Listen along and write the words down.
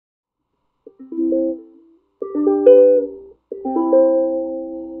Hi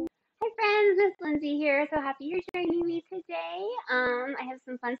friends, Miss Lindsay here. So happy you're joining me today. I have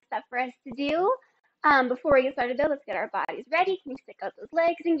some fun stuff for us to do. Before we get started though, let's get our bodies ready. Can you stick out those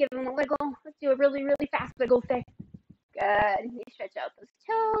legs and give them a wiggle? Let's do a really, really fast wiggle thing. Good. Can you stretch out those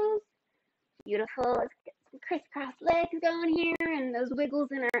toes? Beautiful. Let's get some crisscross legs going here and those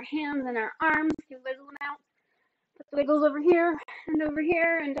wiggles in our hands and our arms. You wiggle them out. Put the wiggles over here and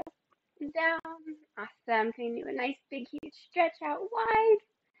up and down. Awesome. Can you do a nice big huge stretch out wide?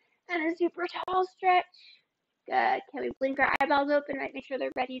 And a super tall stretch. Good. Can we blink our eyeballs open, right? Make sure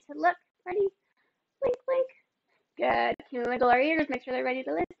they're ready to look. Ready? Blink, blink. Good. Can we wiggle our ears? Make sure they're ready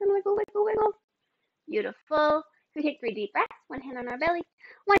to listen. Wiggle, wiggle, wiggle. Beautiful. Can we take 3 deep breaths? One hand on our belly,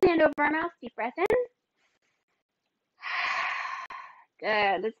 one hand over our mouth. Deep breath in.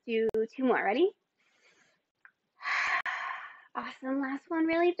 Good. Let's do 2 more. Ready? Awesome. Last one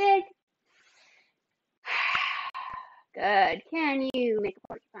really big. Good. Can you make a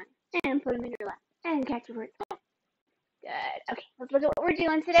porcupine and put them in your lap and catch a word? Good. Okay, let's look at what we're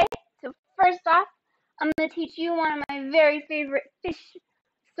doing today. So first off, I'm going to teach you one of my very favorite fish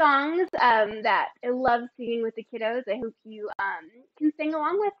songs that I love singing with the kiddos. I hope you can sing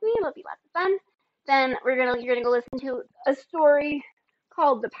along with me. It'll be lots of fun. Then you're gonna go listen to a story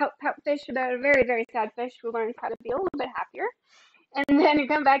called the Pout fish about a very, very sad fish who learns how to be a little bit happier. And then you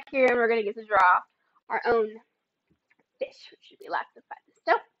come back here and we're gonna get to draw our own fish, which should be lots of fun.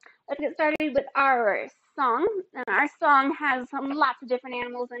 So let's get started with our song. And our song has lots of different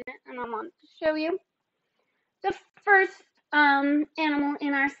animals in it, and I want to show you. The first animal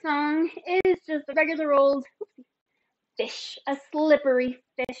in our song is just a regular old fish, a slippery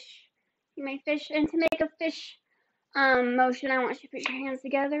fish. You may fish, and to make a fish motion, I want you to put your hands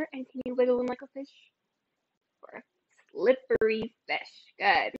together, and can you wiggle them like a fish? For a slippery fish.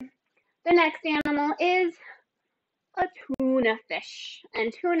 Good. The next animal is a tuna fish.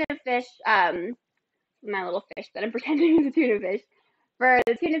 And tuna fish, my little fish that I'm pretending is a tuna fish. For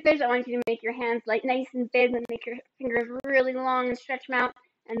the tuna fish, I want you to make your hands like nice and big and make your fingers really long and stretch them out,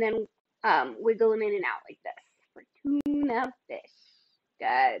 and then wiggle them in and out like this for tuna fish.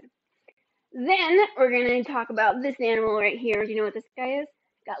 Good. Then we're going to talk about this animal right here. Do you know what this guy is?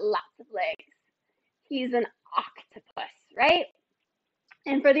 He's got lots of legs. He's an octopus, right?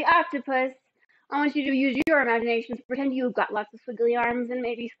 And for the octopus, I want you to use your imagination to pretend you've got lots of squiggly arms and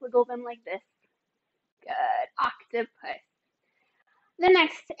maybe squiggle them like this. Good. Octopus. The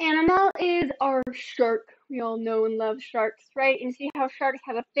next animal is our shark. We all know and love sharks, right? And see how sharks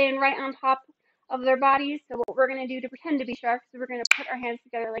have a fin right on top of their bodies? So what we're going to do to pretend to be sharks is we're going to put our hands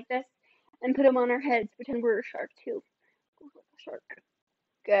together like this and put them on our heads. Pretend we're a shark too. Shark.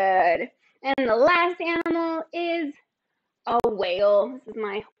 Good. And the last animal is a whale. This is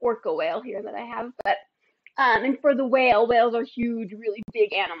my orca whale here that I have. But and for the whales are huge, really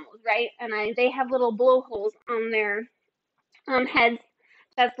big animals, right? And they have little blowholes on their heads.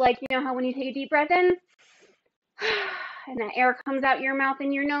 That's like, you know how when you take a deep breath in and that air comes out your mouth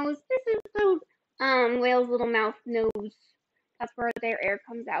and your nose? This is the whale's little mouth nose. That's where their air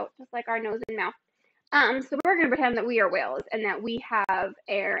comes out, just like our nose and mouth. So we're going to pretend that we are whales and that we have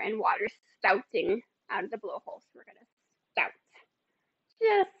air and water spouting out of the blowhole. So we're going to spout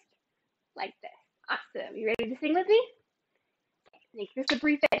just like this. Awesome. You ready to sing with me? Okay, make your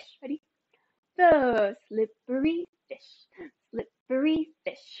slippery fish. Ready? The slippery fish,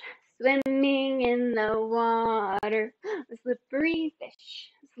 swimming in the water. The slippery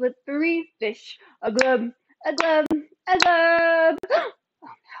fish, a glub, a glub, a glub. Oh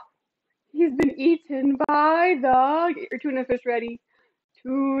no, he's been eaten by the, get your tuna fish ready.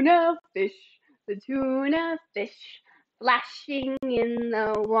 Tuna fish, the tuna fish, splashing in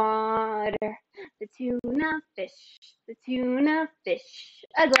the water. The tuna fish,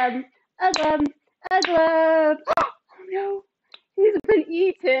 a glub, a glub, a glub. Oh no, he's been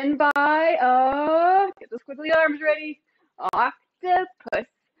eaten by a, get the squiggly arms ready, octopus,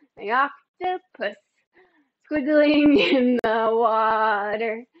 the octopus, squiggling in the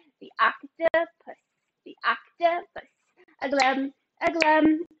water. The octopus, a glub, a glub,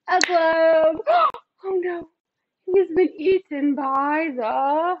 a glub. Oh no, he's been eaten by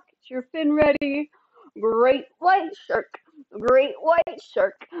the, get your fin ready, great white shark,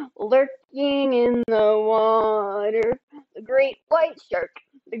 lurking in the water. The great white shark,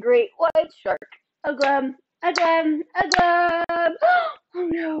 a glub, a glub, a glub. Oh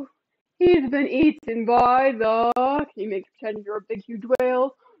no, he's been eaten by the, can you make pretend you're a big huge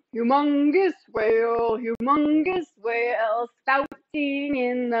whale? Humongous whale, spouting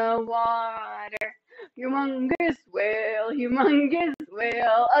in the water. Humongous whale,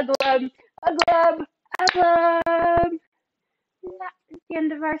 a glub, a grub, a grub. That's the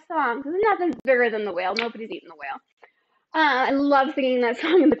end of our song. Because nothing's bigger than the whale. Nobody's eating the whale. I love singing that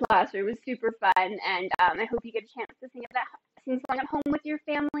song in the classroom. It was super fun, and I hope you get a chance to sing the song at home with your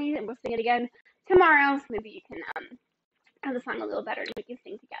family, and we'll sing it again tomorrow. So maybe you can have the song a little better and we can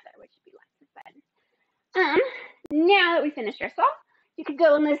sing together, which would be lots of fun. Now that we finished our song, you could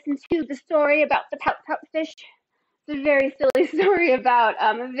go and listen to the story about the Pout fish. It's a very silly story about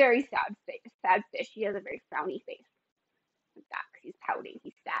a very sad fish. He has a very frowny face like that because he's pouting.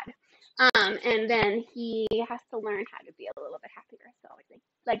 He's sad. And then he has to learn how to be a little bit happier. So I'd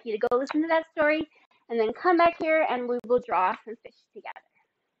like you to go listen to that story and then come back here and we will draw some fish together.